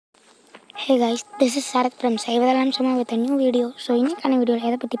Hey guys, this is Sarak from seivathellam summa with a new video. So இன்னைக்கான வீடியோவில்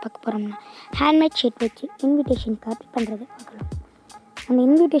எதை பற்றி பார்க்க போகிறோம்னா ஹேண்ட்மேட் ஷீட் வச்சு இன்விடேஷன் கார்டு பண்ணுறது பார்க்கலாம். அந்த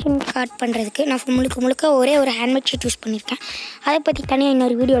இன்விடேஷன் கார்டு பண்ணுறதுக்கு நான் முழுக்க ஒரே ஒரு ஹேண்ட்மேட் ஷீட் யூஸ் பண்ணியிருக்கேன். அதை பற்றி தனியாக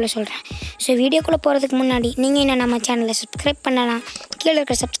இன்னொரு வீடியோவில் சொல்கிறேன். ஸோ வீடியோக்குள்ளே போகிறதுக்கு முன்னாடி நீங்கள் என்ன நம்ம சேனலை சப்ஸ்கிரைப் பண்ணலாம். கீழே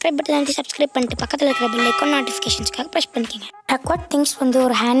இருக்கிற சப்ஸ்கிரைப் பட்டன் வந்து சப்ஸ்கிரைப் பண்ணிட்டு பக்கத்தில் இருக்கிற பெல் ஐக்கான் நோட்டிஃபிகேஷன்ஸ்க்காக ப்ரெஸ் பண்ணிக்கோங்க. ரெக்கார்ட் திங்ஸ் வந்து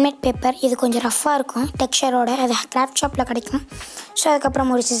ஒரு ஹேண்ட்மேட் பேப்பர். இது கொஞ்சம் ரஃப்பாக இருக்கும் டெக்ஸ்சரோட. அது கிராஃப்ட் ஷாப்பில் கிடைக்கும். ஸோ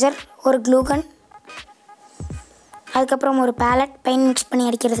அதுக்கப்புறம் ஒரு சிசர், ஒரு க்ளூகன், அதுக்கப்புறம் ஒரு பேலட் பெயிண்ட் மிக்ஸ் பண்ணி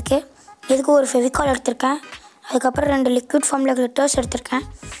அடிக்கிறதுக்கு. இதுக்கு ஒரு ஃபெவிகால் எடுத்திருக்கேன். அதுக்கப்புறம் 2 லிக்விட் ஃபார்மில் கிளிட்டர்ஸ் எடுத்திருக்கேன்.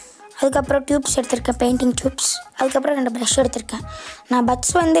 அதுக்கப்புறம் டியூப்ஸ் எடுத்திருக்கேன், பெயிண்டிங் டியூப்ஸ். அதுக்கப்புறம் 2 ப்ரஷ் எடுத்திருக்கேன். நான்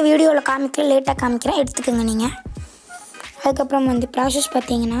பட்ஸ் வந்து வீடியோவில் காமிக்கல, லேட்டாக காமிக்கிறேன், எடுத்துக்கோங்க நீங்கள். அதுக்கப்புறம் வந்து ப்ராசஸ்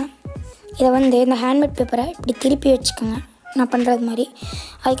பார்த்தீங்கன்னா, இதை வந்து இந்த ஹேண்ட்மேட் பேப்பரை இப்படி திருப்பி வச்சுக்கோங்க, நான் பண்ணுறது மாதிரி.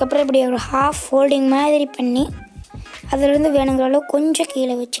 அதுக்கப்புறம் இப்படி ஒரு ஹாஃப் ஃபோல்டிங் மாதிரி பண்ணி அதிலிருந்து வேணுங்கிற அளவு கொஞ்சம்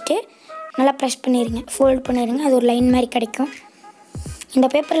கீழே வச்சுட்டு நல்லா ப்ரெஸ் பண்ணிடுங்க, ஃபோல்ட் பண்ணிடுங்க. அது ஒரு லைன் மாதிரி கிடைக்கும். இந்த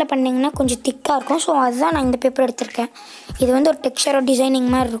பேப்பரில் பண்ணிங்கன்னா கொஞ்சம் திக்காக இருக்கும். ஸோ அதுதான் நான் இந்த பேப்பர் எடுத்திருக்கேன். இது வந்து ஒரு டெக்ஸ்சரோ டிசைனிங்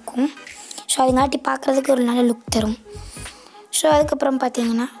மாதிரி இருக்கும். ஸோ அதுங்காட்டி பார்க்குறதுக்கு ஒரு நல்ல லுக் தரும். ஸோ அதுக்கப்புறம்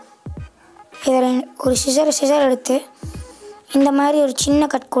பார்த்தீங்கன்னா இதில் ஒரு சிசர் எடுத்து இந்த மாதிரி ஒரு சின்ன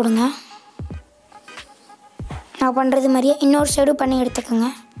கட் கொடுங்க. நான் பண்ணுறது மாதிரியே இன்னொரு சைடு பண்ணி எடுத்துக்கோங்க.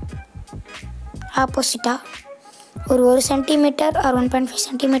 ஆப்போசிட்டாக ஒரு 1 சென்டிமீட்டர் ஆர் 1.5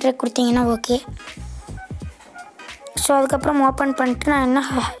 சென்டிமீட்டர் கொடுத்தீங்கன்னா ஓகே. ஸோ அதுக்கப்புறம் ஓப்பன் பண்ணிட்டு நான் என்ன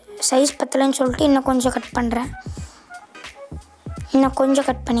சைஸ் பத்தலைன்னு சொல்லிட்டு இன்னும் கொஞ்சம் கட் பண்ணுறேன். இன்னும் கொஞ்சம்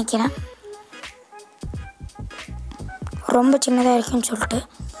கட் பண்ணிக்கிறேன், ரொம்ப சின்னதாக இருக்குன்னு சொல்லிட்டு.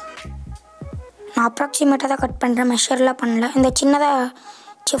 நான் அப்ராக்சிமேட்டாக தான் கட் பண்ணுறேன், மெஷர்லாம் பண்ணல. இந்த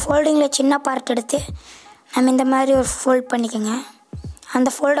சின்னதாக ஃபோல்டிங்கில் சின்ன பார்ட் எடுத்து நம்ம இந்த மாதிரி ஒரு ஃபோல்ட் பண்ணிக்கோங்க. அந்த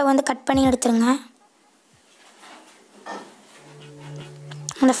ஃபோல்டை வந்து கட் பண்ணி எடுத்துருங்க.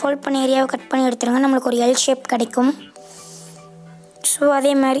 அந்த ஃபோல்ட் பண்ண ஏரியாவை கட் பண்ணி எடுத்துருங்க. நம்மளுக்கு ஒரு எல் ஷேப் கிடைக்கும். ஸோ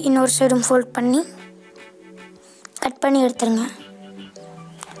அதே மாதிரி இன்னொரு சைடும் ஃபோல்ட் பண்ணி கட் பண்ணி எடுத்துருங்க.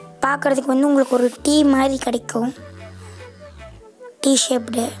 பார்க்குறதுக்கு வந்து உங்களுக்கு ஒரு டீ மாதிரி கிடைக்கும், டீ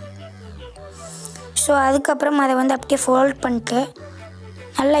ஷேப்டு. ஸோ அதுக்கப்புறம் அதை வந்து அப்படியே ஃபோல்ட் பண்ணிட்டு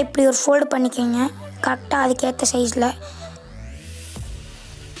நல்லா இப்படி ஒரு ஃபோல்டு பண்ணிக்கோங்க, கரெக்டாக அதுக்கேற்ற சைஸில்.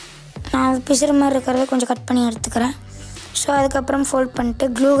 நான் பிசுறு மாதிரி இருக்கிறத கொஞ்சம் கட் பண்ணி எடுத்துக்கிறேன். ஸோ அதுக்கப்புறம் ஃபோல்ட் பண்ணிட்டு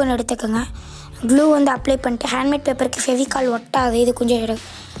க்ளூகன் எடுத்துக்கோங்க. க்ளூ வந்து அப்ளை பண்ணிட்டு, ஹேண்ட்மேட் பேப்பருக்கு ஃபெவிகால் ஒட்டாது, இது கொஞ்சம்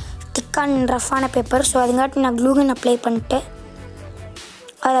திக்கான ரஃப்பான பேப்பர். ஸோ அதுங்காட்டி நான் க்ளூகன் அப்ளை பண்ணிட்டு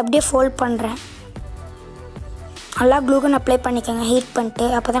அதை அப்படியே ஃபோல்ட் பண்ணுறேன். நல்லா க்ளூகன் அப்ளை பண்ணிக்கோங்க ஹீட் பண்ணிட்டு,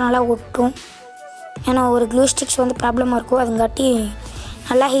 அப்போ தான் நல்லா ஒட்டும். ஏன்னா ஒரு க்ளூ ஸ்டிக்ஸ் வந்து ப்ராப்ளமாக இருக்கும், அதுங்காட்டி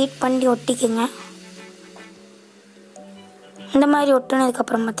நல்லா ஹீட் பண்ணி ஒட்டிக்குங்க. இந்த மாதிரி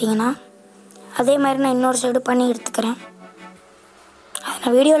ஒட்டினதுக்கப்புறம் பார்த்தீங்கன்னா அதே மாதிரி நான் இன்னொரு சைடு பண்ணி எடுத்துக்கிறேன். அதை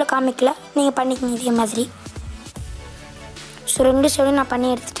நான் வீடியோவில் காமிக்கல, நீங்கள் பண்ணிக்கோங்க இதே மாதிரி. ஸோ 2 சைடும் நான் பண்ணி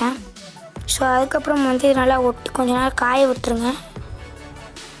எடுத்துட்டேன். ஸோ அதுக்கப்புறம் வந்து நல்லா கொஞ்ச நேரம் காய விட்டுருங்க.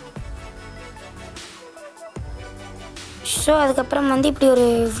 ஸோ அதுக்கப்புறம் வந்து இப்படி ஒரு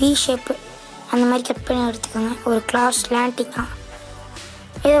வி ஷேப்பு அந்த மாதிரி கட் பண்ணி எடுத்துக்கோங்க, ஒரு கிளாஸ் ஸ்லாண்டிங்காக.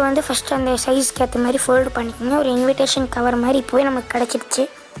 இதை வந்து ஃபஸ்ட்டு அந்த சைஸ்க்கு ஏற்ற மாதிரி ஃபோல்டு பண்ணிக்கோங்க. ஒரு இன்விடேஷன் கவர் மாதிரி இப்போவே நமக்கு கிடச்சிடுச்சு.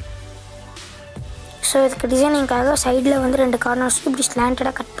 ஸோ இதுக்கு டிசைனிங்காக சைடில் வந்து 2 கார்னர்ஸ்க்கு இப்படி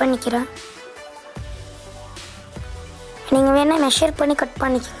ஸ்லாண்டடாக கட் பண்ணிக்கிறேன். நீங்கள் வேணால் மெஷர் பண்ணி கட்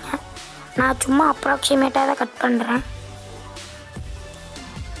பண்ணிக்கோங்க, நான் சும்மா அப்ராக்சிமேட்டாக தான் கட் பண்ணுறேன்.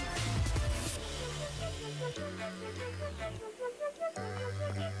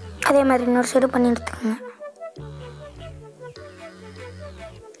 அதே மாதிரி இன்னொரு சைடு பண்ணி எடுத்துக்கோங்க.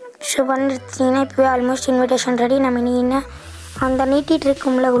 ஸோ பண்ணி எடுத்துட்டிங்கன்னா இப்போவே ஆல்மோஸ்ட் இன்விடேஷன் ரெடி. நம்ம நீங்கள் அந்த நீட்டிகிட்டு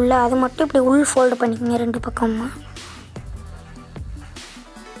இருக்கும்ல உள்ள, அது மட்டும் இப்படி உள் ஃபோல்டு பண்ணிக்கோங்க 2 பக்கமாக.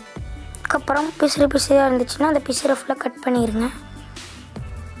 அதுக்கப்புறம் பிசுறாக இருந்துச்சுன்னா அந்த பிசுரை ஃபுல்லாக கட் பண்ணிடுங்க.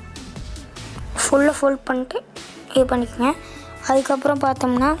 ஃபுல்லாக ஃபோல்ட் பண்ணிட்டு இது பண்ணிக்கோங்க. அதுக்கப்புறம்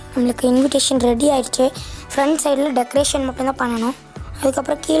பார்த்தோம்னா நம்மளுக்கு இன்விடேஷன் ரெடி ஆகிடுச்சு. ஃப்ரண்ட் சைடில் டெக்கரேஷன் மட்டும்தான் பண்ணணும்.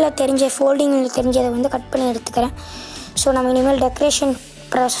 அதுக்கப்புறம் கீழே தெரிஞ்ச ஃபோல்டிங்கில் தெரிஞ்சதை வந்து கட் பண்ணி எடுத்துக்கிறேன். ஸோ நம்ம இனிமேல் டெக்கரேஷன்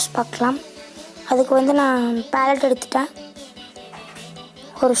ப்ராசஸ் பார்க்கலாம். அதுக்கு வந்து நான் பேலட் எடுத்துட்டேன்.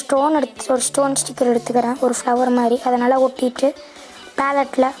 ஒரு ஸ்டோன் ஸ்டிக்கர் எடுத்துக்கிறேன், ஒரு ஃப்ளவர் மாதிரி. அதை நல்லா ஒட்டிட்டு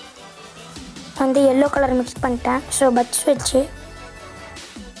பேலட்டில் வந்து எல்லோ கலர் மிக்ஸ் பண்ணிட்டேன். ஸோ பட்ஸ் வச்சு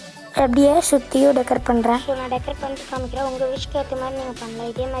அப்படியே சுற்றியும் டெக்கரேட் பண்ணுறேன். ஸோ நான் டெக்கரேட் பண்ணிட்டு காமிக்கிறேன். உங்கள் விஷக்கு ஏற்ற மாதிரி நீங்கள் பண்ணலாம்,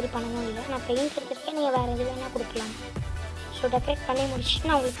 இதே மாதிரி பண்ணணும் இல்லை. நான் பெயிண்ட் எடுத்துருக்கேன், நீங்கள் வேறு எது வேணால் கொடுக்கலாம். ஸோ டெக்கரேட் பண்ணி முடிச்சுட்டு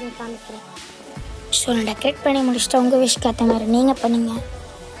நான் உங்களுக்கு நீங்கள் காமிக்கிறேன். ஸோ நான் டெக்கரேட் பண்ணி முடிச்சுட்டு உங்கள் விஷக்கு ஏற்ற மாதிரி நீங்கள் பண்ணுங்கள்.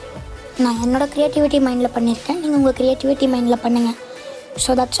 நான் என்னோடய க்ரியேட்டிவிட்டி மைண்டில் பண்ணியிருக்கேன், நீங்கள் உங்கள் க்ரியேட்டிவிட்டி மைண்டில் பண்ணுங்கள்.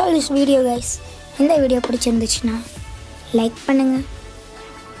 So that's all this video guys. இந்த வீடியோ பிடிச்சிருந்துச்சுன்னா லைக் பண்ணுங்கள்,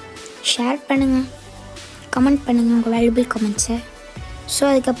 ஷேர் பண்ணுங்கள், கமெண்ட் பண்ணுங்கள் உங்கள் வேல்யூபிள் கமெண்ட்ஸை. ஸோ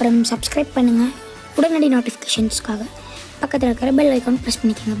அதுக்கப்புறம் சப்ஸ்கிரைப் பண்ணுங்கள் உடனடி நோட்டிஃபிகேஷன்ஸ்க்காக. பக்கத்தில் இருக்கிற பெல் ஐக்கான் ப்ரெஸ்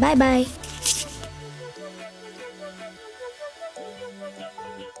பண்ணிக்கோங்க. பாய் பாய்.